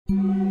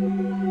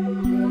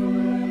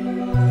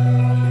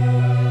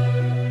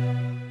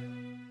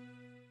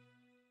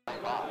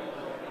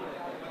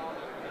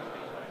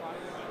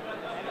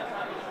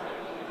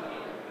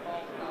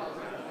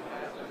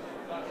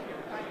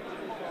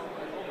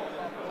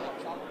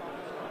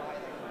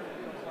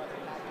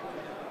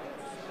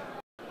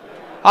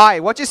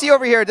Hi, what you see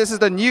over here, this is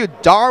the new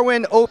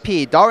DARwIN-OP.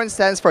 DARwIN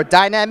stands for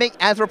Dynamic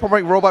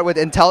Anthropomorphic Robot with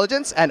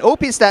Intelligence, and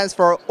OP stands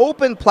for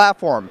Open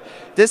Platform.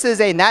 This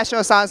is a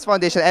National Science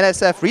Foundation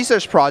NSF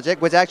research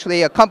project, which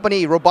actually a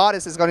company,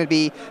 Robotics, is going to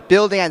be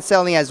building and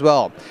selling as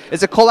well.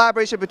 It's a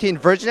collaboration between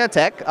Virginia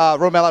Tech,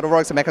 Romello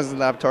Robotics and Mechanism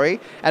Laboratory,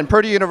 and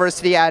Purdue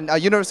University and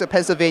University of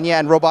Pennsylvania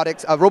and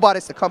Robotics,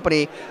 the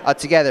company,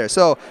 together.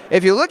 So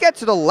if you look at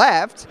to the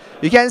left,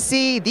 you can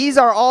see these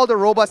are all the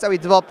robots that we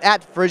developed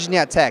at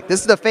Virginia Tech. This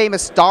is the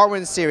famous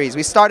DARwIN series.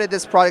 We started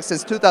this project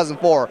since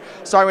 2004,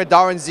 starting with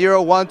DARwIN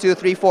 0, 1, 2,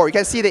 3, 4. You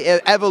can see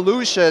the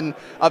evolution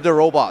of the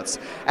robots.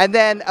 And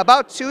then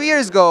about 2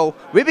 years ago,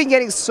 we've been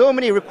getting so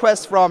many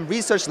requests from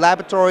research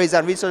laboratories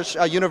and research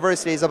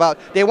universities about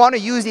they want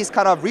to use these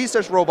kind of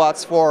research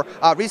robots for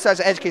research,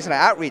 education, and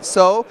outreach.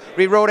 So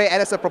we wrote an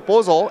NSF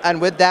proposal,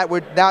 and with that,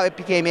 now it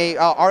became a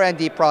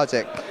R&D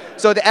project.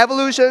 So the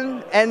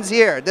evolution ends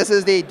here. This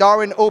is the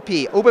DARwIN-OP,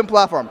 open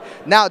platform.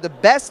 Now the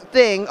best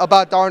thing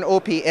about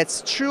DARwIN-OP,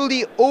 it's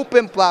truly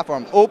open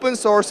platform, open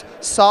source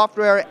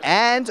software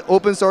and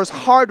open source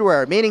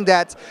hardware, meaning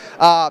that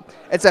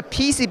it's a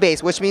PC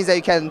based, which means that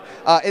you can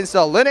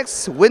install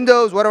Linux,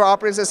 Windows, whatever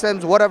operating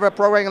systems, whatever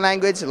programming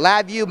language,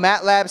 LabVIEW,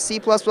 MATLAB,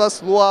 C++,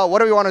 Lua,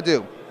 whatever you want to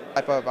do.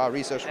 Type of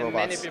research and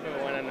robots. Many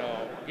people want to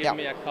know. Give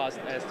me a cost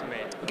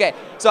estimate. Okay,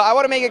 so I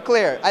want to make it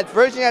clear. At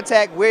Virginia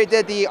Tech, we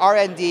did the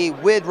R&D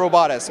with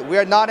Robotics. We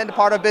are not in the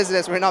part of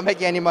business. We're not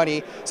making any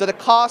money. So the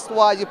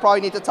cost-wise, you probably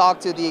need to talk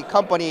to the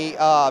company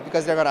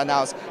because they're going to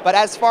announce. But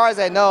as far as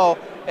I know,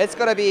 it's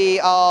going to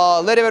be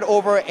a little bit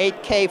over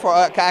 $8K for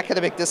an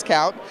academic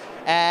discount.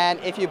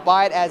 And if you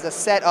buy it as a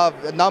set of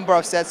a number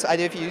of sets,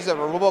 and if you use it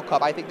for a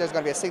RoboCup, I think there's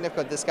going to be a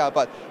significant discount.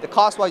 But the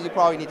cost-wise, you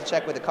probably need to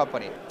check with the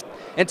company.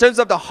 In terms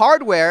of the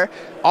hardware,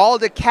 all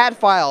the CAD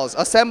files,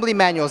 assembly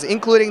manuals,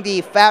 including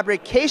the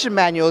fabrication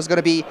manual is going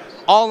to be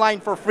online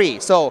for free.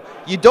 So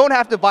you don't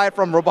have to buy it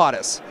from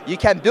Robotics. You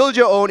can build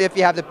your own if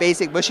you have the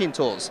basic machine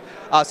tools.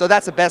 So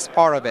that's the best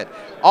part of it.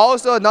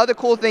 Also, another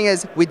cool thing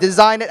is we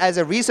designed it as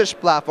a research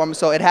platform,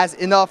 so it has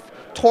enough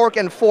torque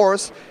and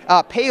force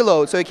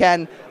payload, so you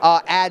can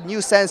add new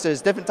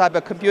sensors, different type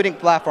of computing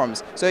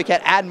platforms, so you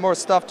can add more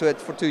stuff to it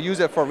to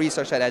use it for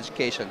research and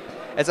education.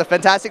 It's a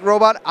fantastic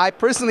robot. I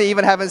personally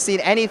even haven't seen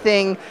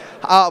anything,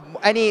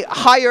 any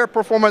higher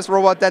performance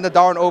robot than the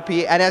DARwIN-OP,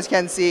 and as you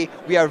can see,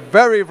 we are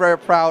very, very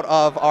proud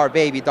of our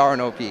baby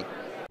DARwIN-OP. See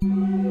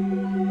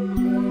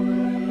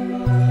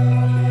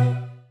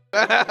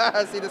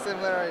the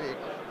similarity?